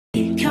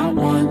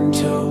count 1,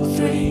 2,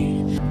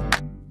 3.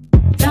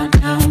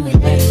 Downtown we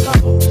let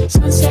it go.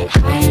 Sunset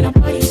high and our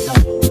bodies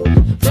low.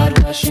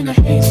 Blood rush in a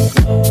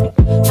hazy glow.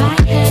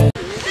 My head.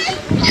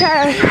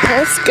 Okay,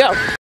 let's go.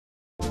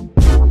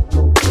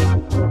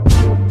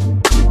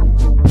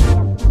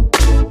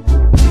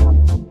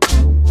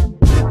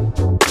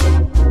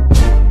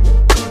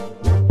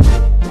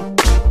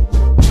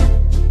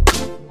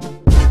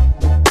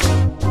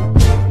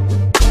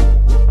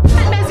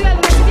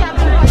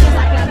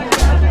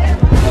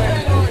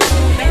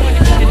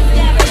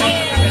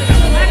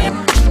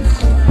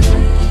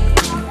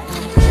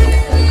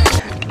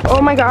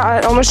 Oh my god,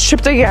 I almost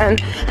tripped again.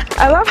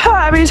 I love how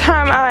every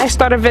time I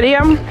start a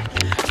video,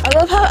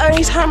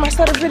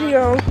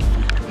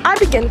 I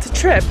begin to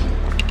trip.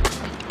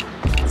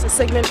 It's a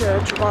signature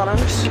of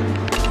Giovanna's.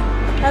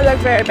 I look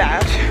very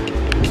bad.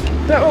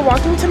 But we're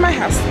walking to my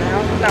house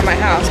now. Not my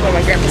house, but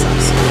my grandpa's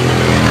house.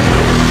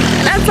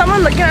 And that's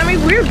someone looking at me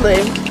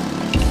weirdly.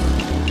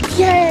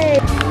 Yay!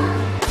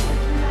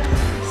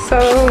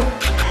 So,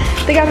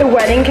 they got the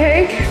wedding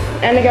cake,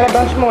 and they got a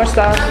bunch more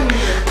stuff.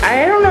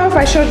 I don't know if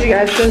I showed you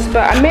guys this,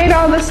 but I made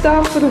all this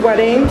stuff for the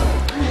wedding.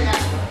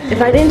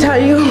 If I didn't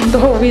tell you, the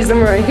whole reason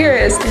we're here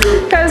is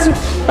because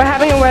we're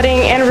having a wedding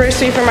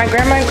anniversary for my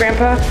grandma and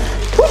grandpa.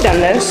 We've done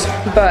this,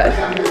 but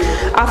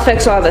I'll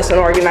fix all this and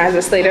organize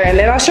this later, and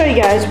then I'll show you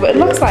guys what it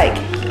looks like.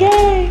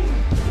 Yay!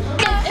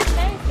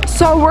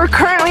 So we're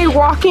currently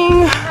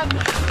walking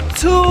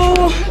to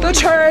the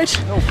church.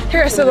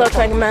 Here, it still looks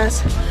like a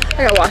mess.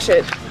 I gotta wash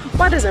it.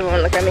 Why does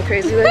everyone look at me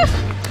crazy?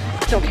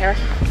 Don't care.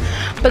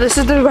 But this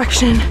is the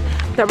direction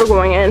that we're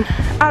going in.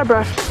 Out of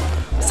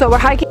breath. So we're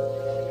hiking.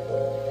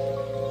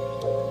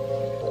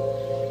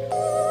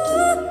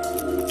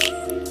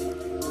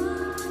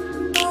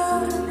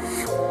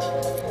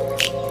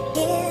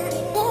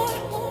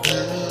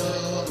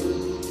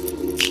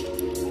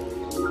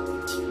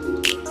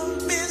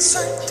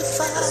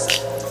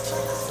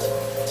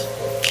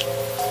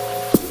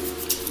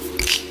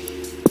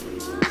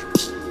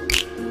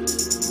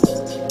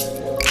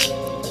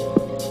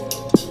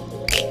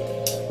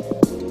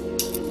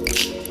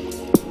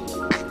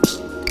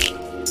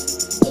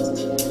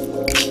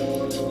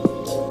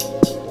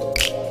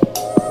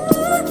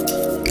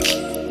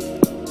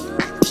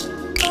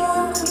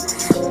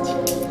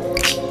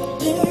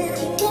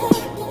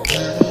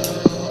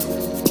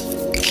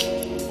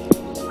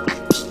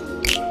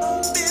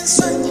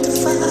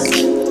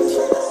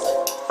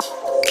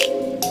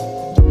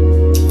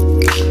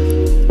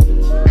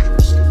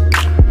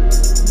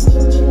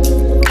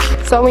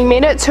 So we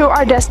made it to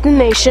our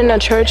destination, a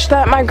church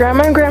that my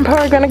grandma and grandpa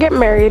are gonna get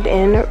married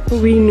in.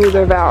 We knew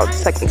their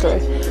vows technically,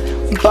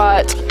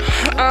 but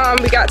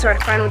we got to our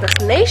final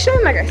destination,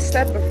 like I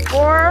said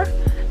before,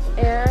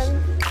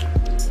 and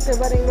the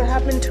wedding will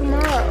happen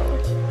tomorrow.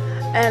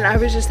 And I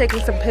was just taking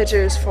some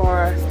pictures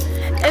for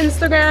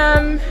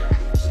Instagram,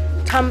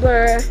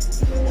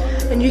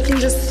 Tumblr, and you can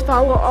just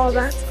follow all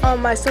that on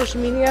my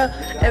social media.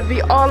 It'll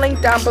be all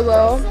linked down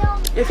below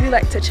if you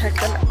like to check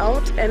them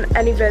out, and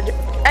any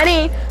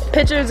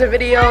pictures or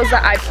videos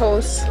that I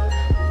post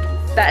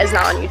that is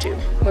not on YouTube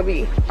will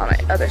be on my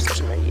other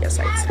social media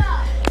sites,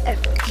 if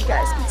you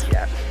guys can see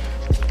that.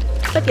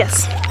 But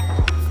yes,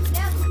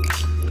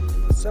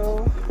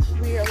 so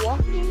we are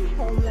walking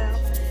home now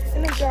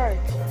in the dark.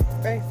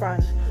 Very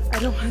fun. I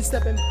don't want to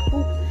step in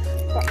poop,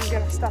 but I'm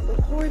gonna stop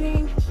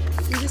recording.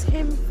 We just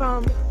came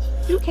from,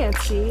 you can't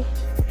see,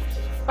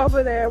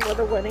 over there where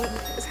the wedding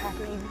is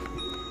happening,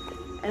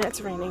 and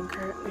it's raining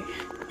currently.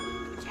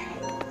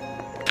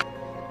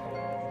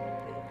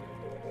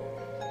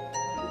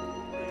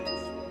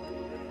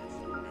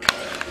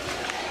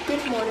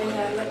 Good morning,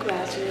 I'm at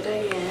graduate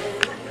again,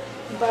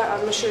 but I'm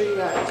gonna show you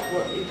guys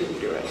what we've been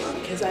doing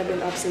because I've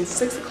been up since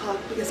 6 o'clock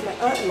because my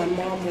aunt and my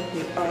mom woke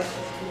me up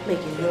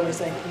making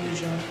noise like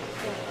usual.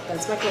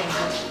 That's my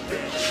grandpa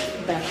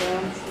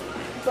background.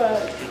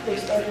 But they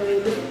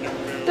started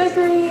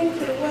decorating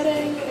for the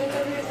wedding and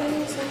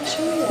everything, so I'll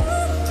show you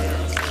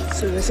that.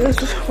 So this is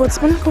what's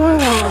been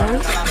going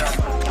on.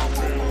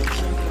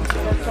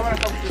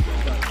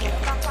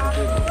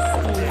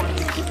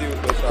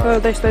 So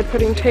they started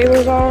putting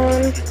tables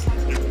on.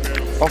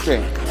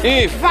 Okay.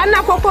 If I'm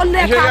of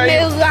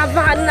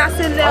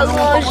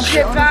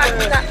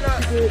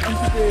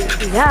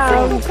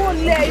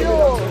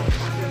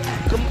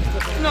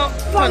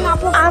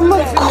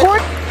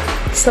course.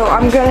 So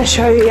I'm gonna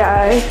show you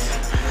guys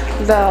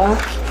the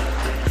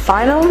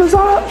final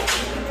result,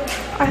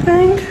 I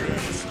think.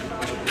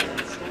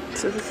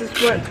 So this is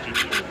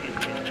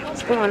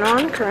what's going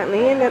on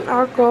currently, and then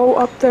I'll go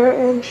up there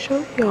and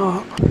show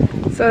y'all.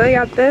 So they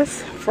got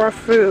this for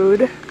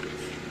food,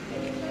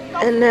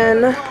 and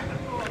then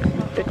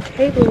the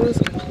tables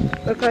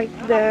look like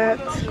that,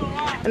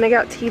 and they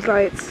got tea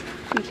lights.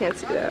 You can't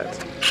see that.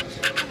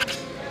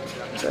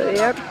 So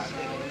yep,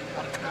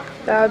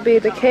 that would be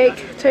the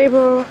cake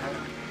table,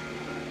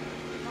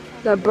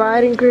 the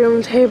bride and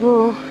groom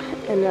table,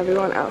 and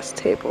everyone else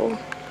table.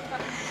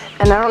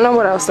 And I don't know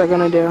what else they're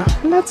gonna do.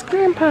 And that's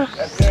Grandpa.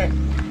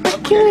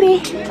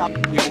 cutie.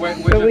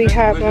 So we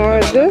have more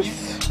of this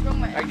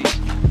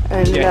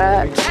and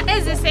that. That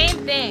is the same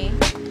thing.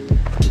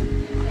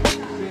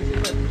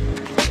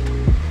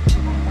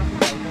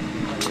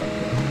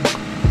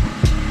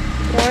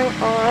 Going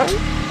on.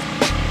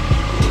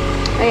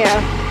 And yeah,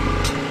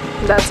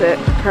 that's it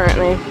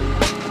currently.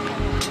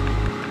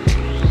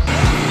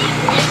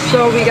 So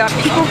we got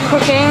people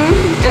cooking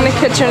in the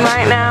kitchen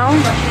right now,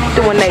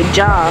 doing their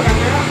job.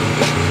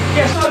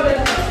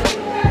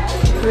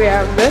 We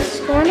have this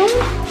going on.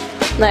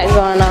 That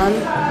going on.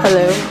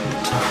 Hello.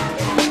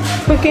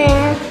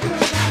 Cooking.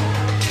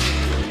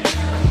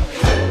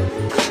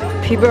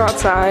 People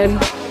outside.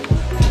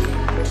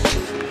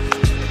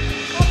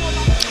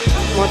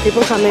 More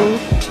people coming.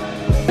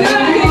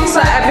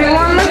 So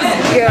everyone looks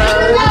good.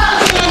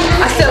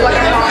 I still look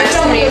at how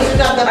estimate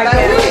I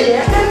can.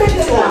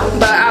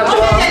 But I'll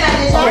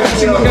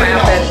do my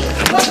outfit.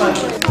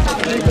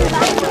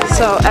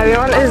 So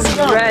everyone is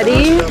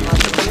ready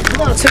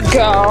to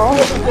go.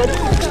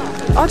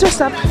 I'll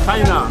dress up.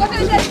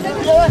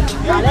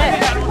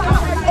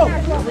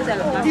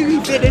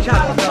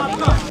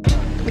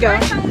 Go.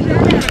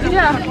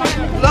 Yeah.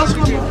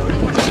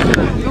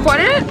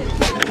 Recorded it?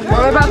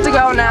 We're about to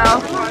go now.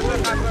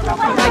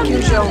 Like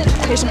usual.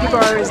 Haitian people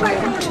are always late.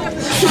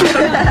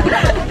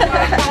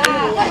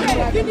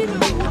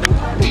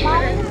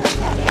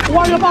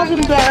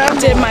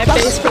 Did my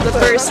face for the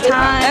first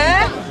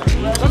time.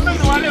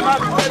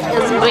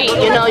 It's late,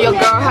 you know, your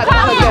girl had to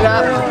hook it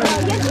up.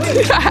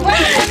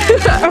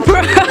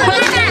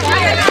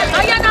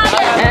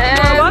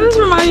 And why does this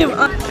remind me of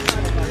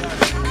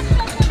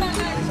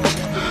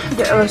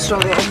the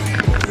Illustrator?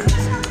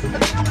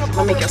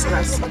 Let me guess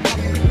this.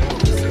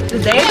 The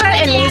day that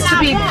it needs to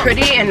be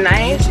pretty and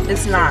nice,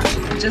 it's not.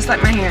 Just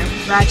like my hair,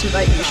 ratchet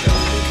like usual.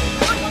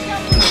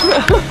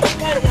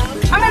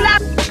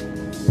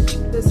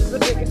 This is the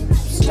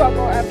biggest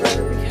struggle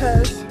ever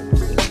because.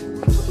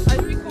 Are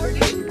you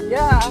recording?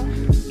 Yeah.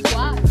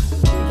 Why?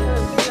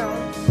 Because, you know.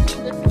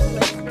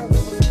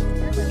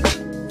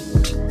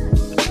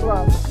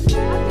 Well,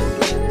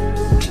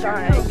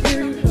 trying.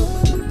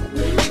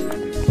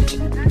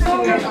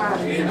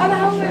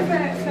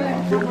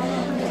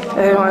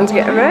 Everyone's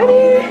getting ready.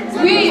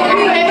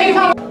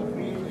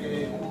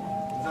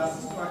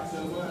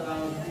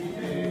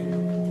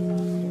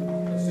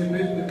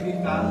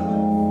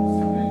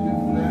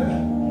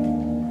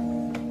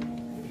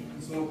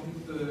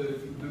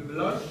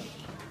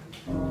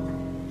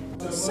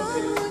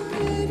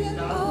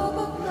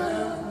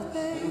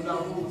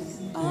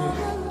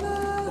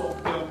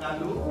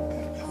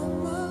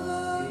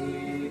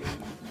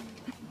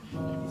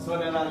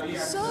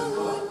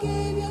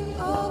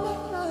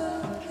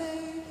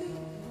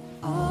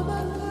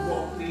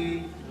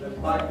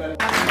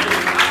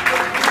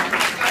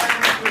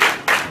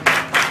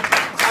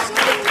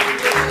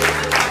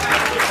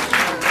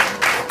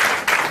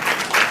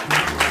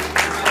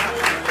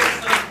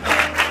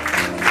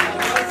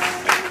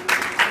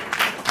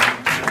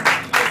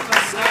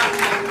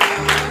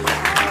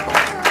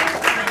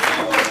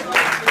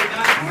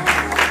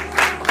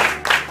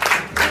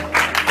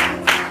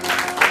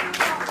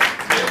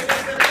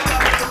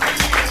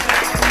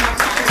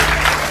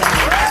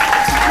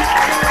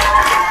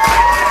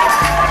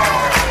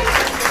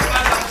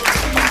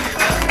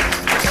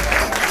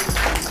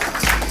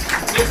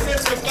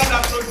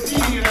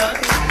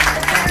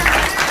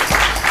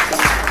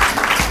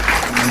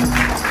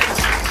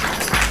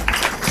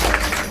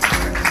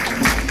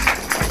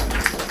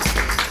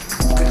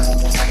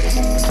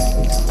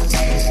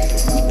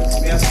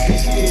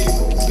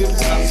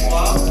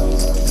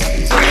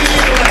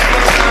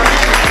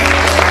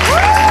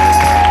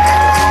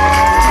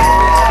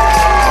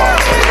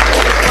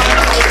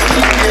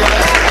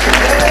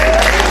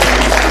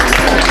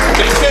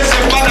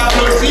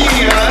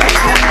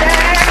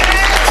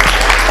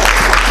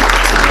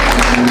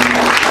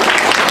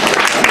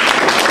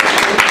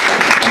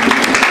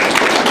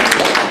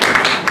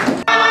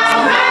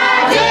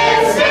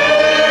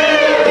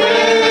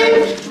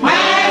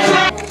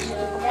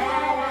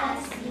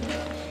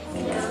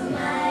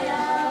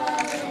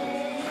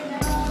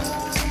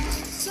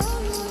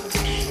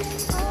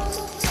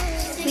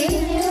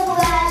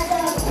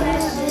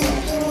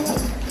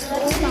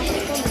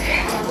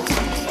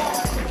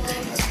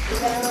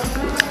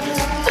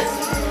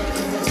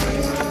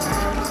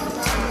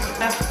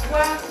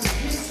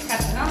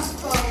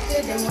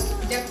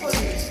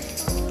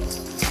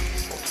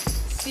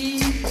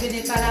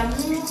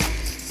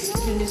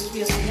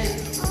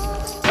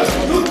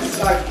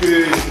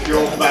 qui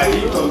ont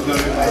bailli comme dans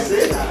le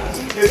passé,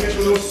 et puis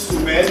pour nous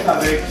soumettre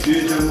avec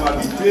Dieu, de nous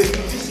habituer,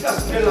 jusqu'à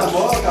ce que la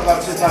mort est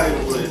capable de séparer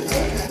pour les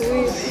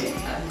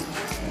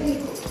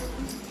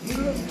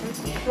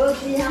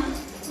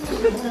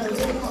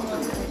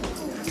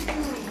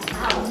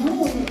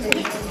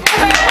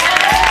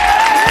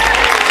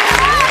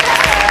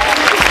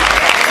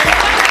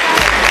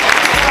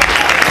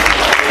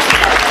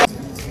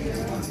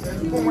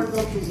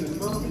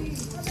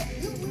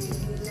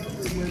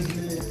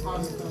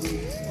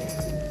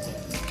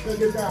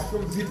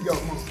Video,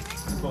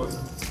 Bon.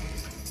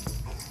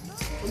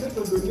 On est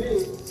donné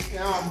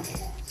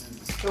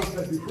sans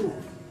faire défaut.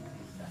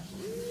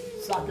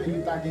 Ça que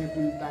nous avons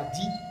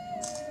dit,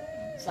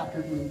 ça que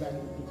nous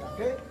avons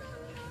fait,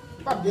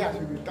 pas bien assez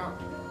de temps.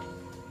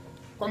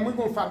 Comme nous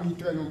avons une famille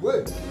très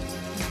nombreuse,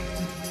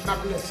 nous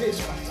avons laissé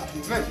espace à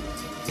nous-mêmes.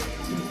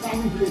 Une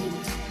famille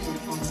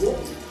en gros.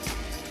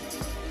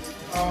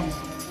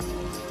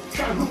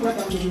 Quand vous pouvez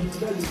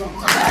dans le temps.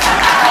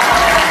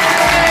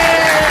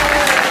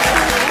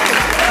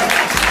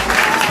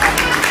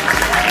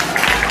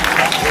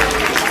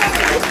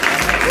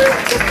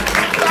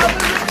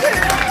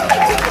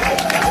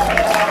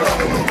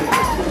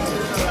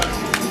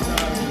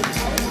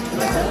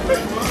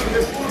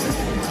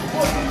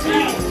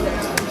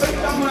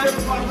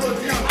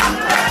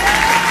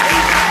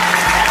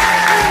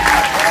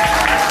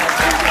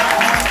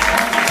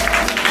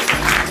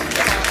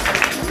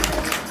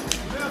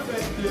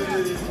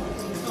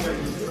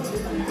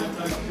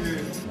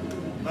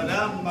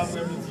 Madame, ma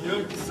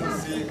première qui est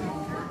censée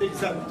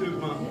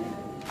exactement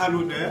à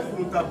l'honneur,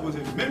 nous t'a posé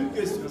la même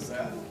question.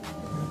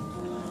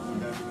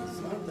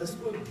 Est-ce que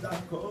vous êtes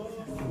d'accord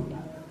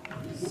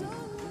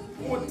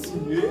pour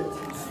continuer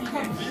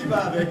vivre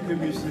avec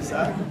M.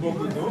 Sac,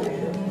 Bokodo,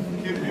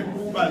 et puis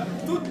pour battre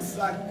tout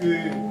ça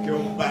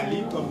qu'on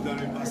valide comme dans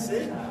le passé,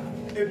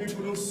 et puis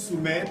pour nous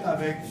soumettre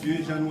avec Dieu,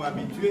 j'en nous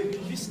habitués,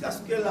 jusqu'à ce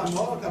que la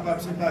mort soit capable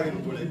de séparer nous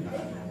tous les deux.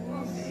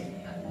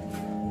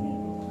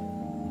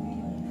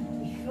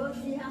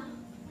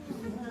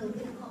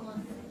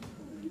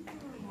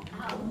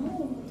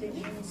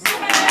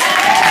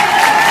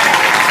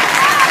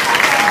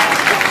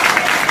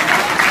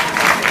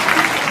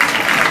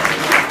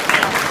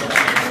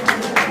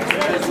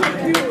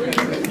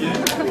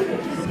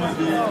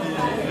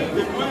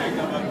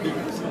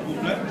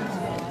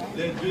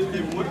 Les deux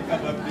témoins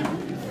capables de vous.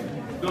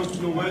 Donc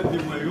nous voyons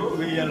témoins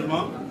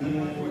réellement, nous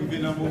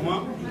arrivons dans un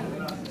moment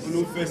où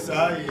nous faisons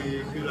ça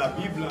et que la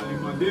Bible en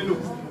demande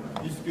nous,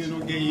 puisque nous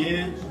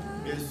gagnons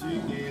bien sûr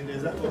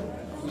des accords.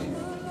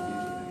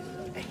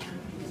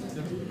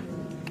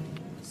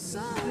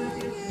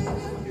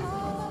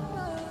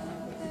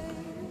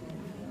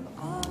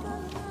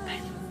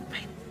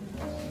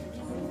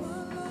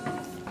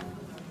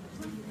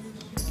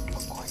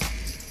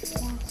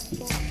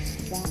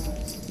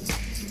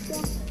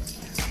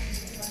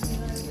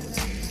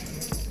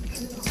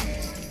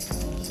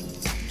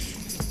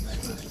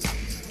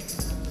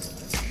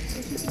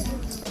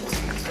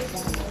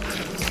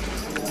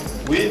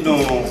 Oui,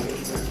 nous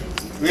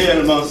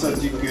réellement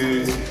senti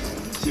que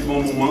c'est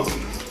bon moment.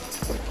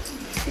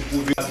 Vous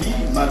pouvez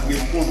vivre malgré le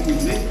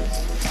comprimé,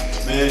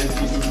 mais c'est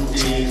toujours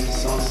des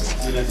sens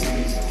de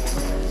l'infini.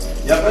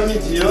 Il y a pas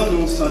midi,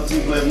 nous senti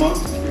vraiment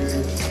que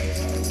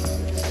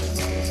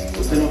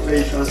quand nous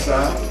faisons ça,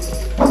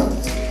 M.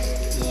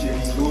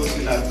 Rigaud,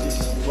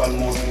 sénatrice, doit le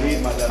montrer,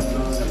 Madame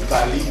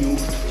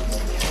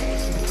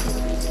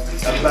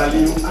elle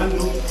valide nous à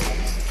nous.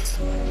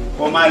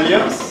 Comme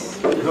alliance,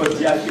 je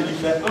dis à qu'il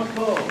fait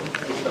encore.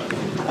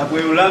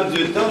 Après un laps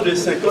de temps de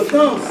 50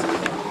 ans.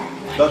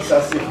 Donc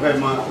ça c'est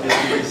vraiment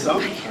intéressant.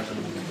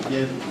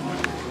 Bien.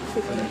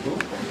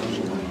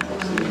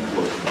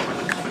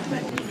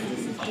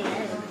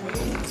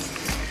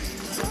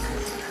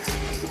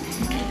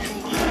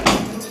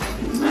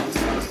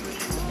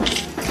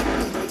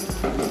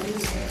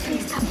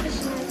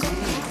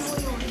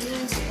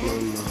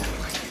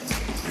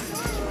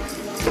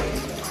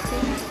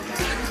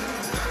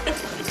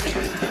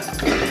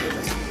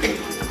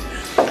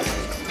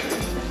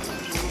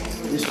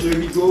 Monsieur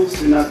Rigaud,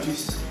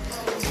 sénatrice.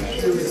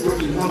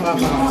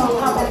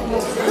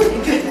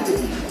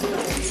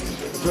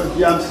 Je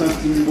viens me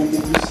sentir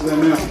beaucoup plus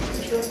vraiment.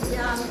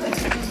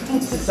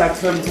 C'est ça que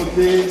fait me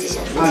côté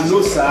à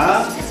nos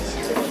ça.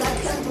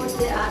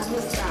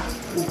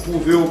 Vous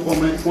pouvez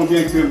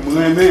combien que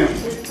moi-même.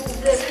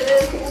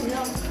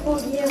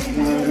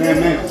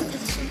 Moi-même.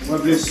 Je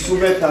vais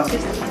soumettre à vous.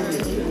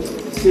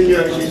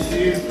 Seigneur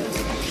Jésus.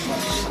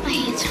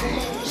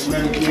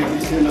 Même qui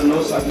est dans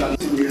nos sacrements.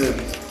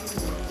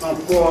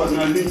 Encore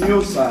dans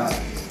l'union ça,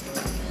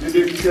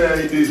 de cœur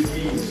et de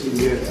vie,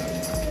 Seigneur.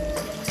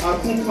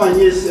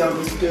 Accompagner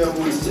serviteurs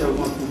ou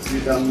servantes pour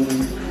plus d'amour.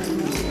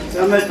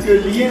 Permettre que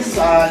lien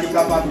ça est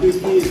capable de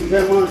vivre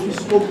vraiment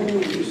jusqu'au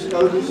bout,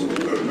 jusqu'au bout.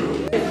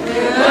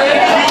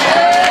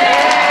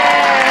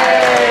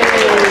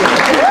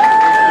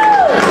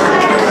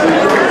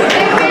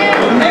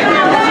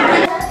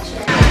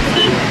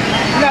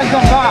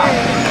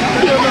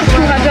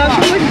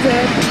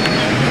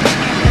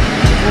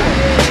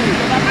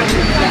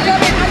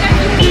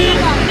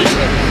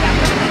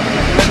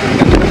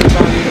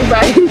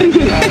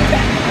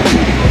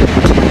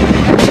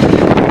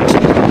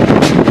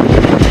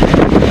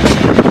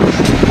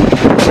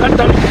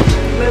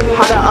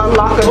 How to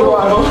unlock a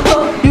door.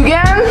 You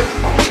can?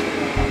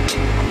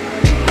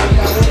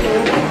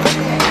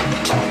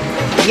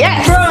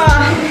 Yes!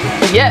 Bruh.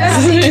 Yes!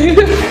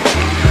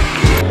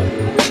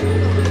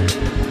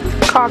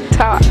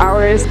 Cocktail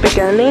hour is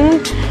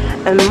beginning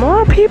and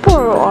more people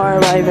are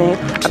arriving.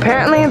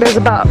 apparently there's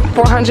about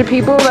 400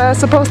 people that are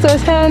supposed to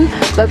attend.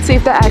 Let's see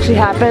if that actually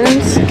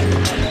happens.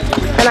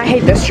 And I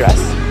hate this dress.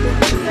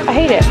 I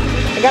hate it.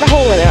 I got a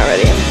hole in it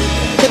already.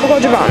 Typical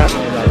Giovanna.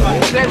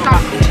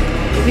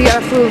 You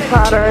got a food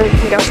platter,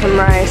 you got some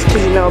rice,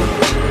 because you know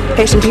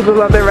Haitian people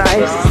love their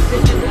rice.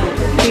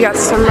 You got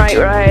some white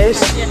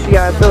rice, you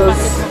got those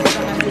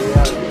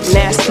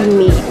nasty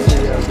meat,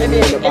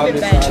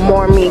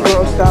 more meat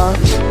grossed off,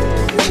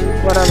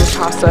 whatever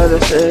pasta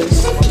this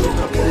is,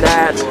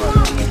 that.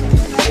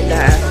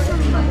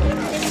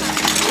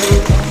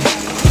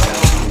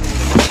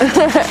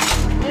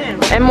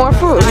 And more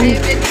food. So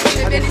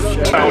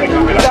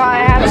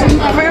I had some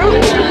food.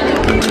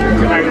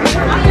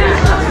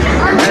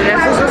 And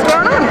this is what's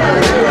going on.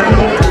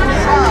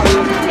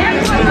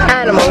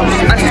 Animals,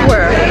 I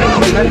swear.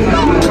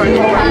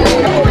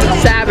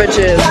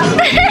 Savages.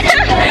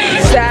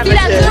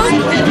 Savages.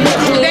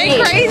 They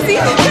crazy.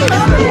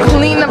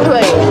 Clean the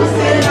place.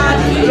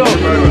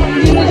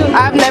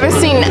 I've never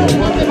seen,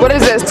 what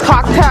is this?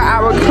 Cocktail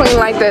hour clean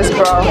like this,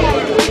 bro.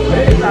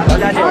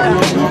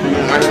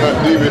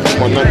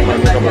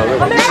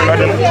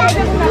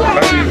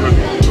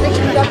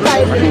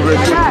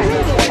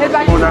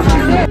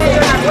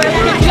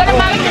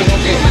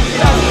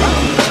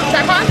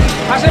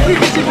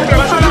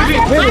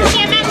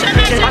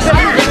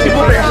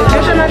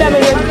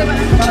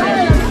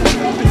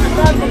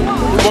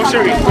 Bon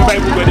chéri, vous pouvez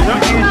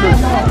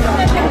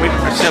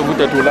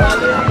vous aider,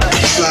 non?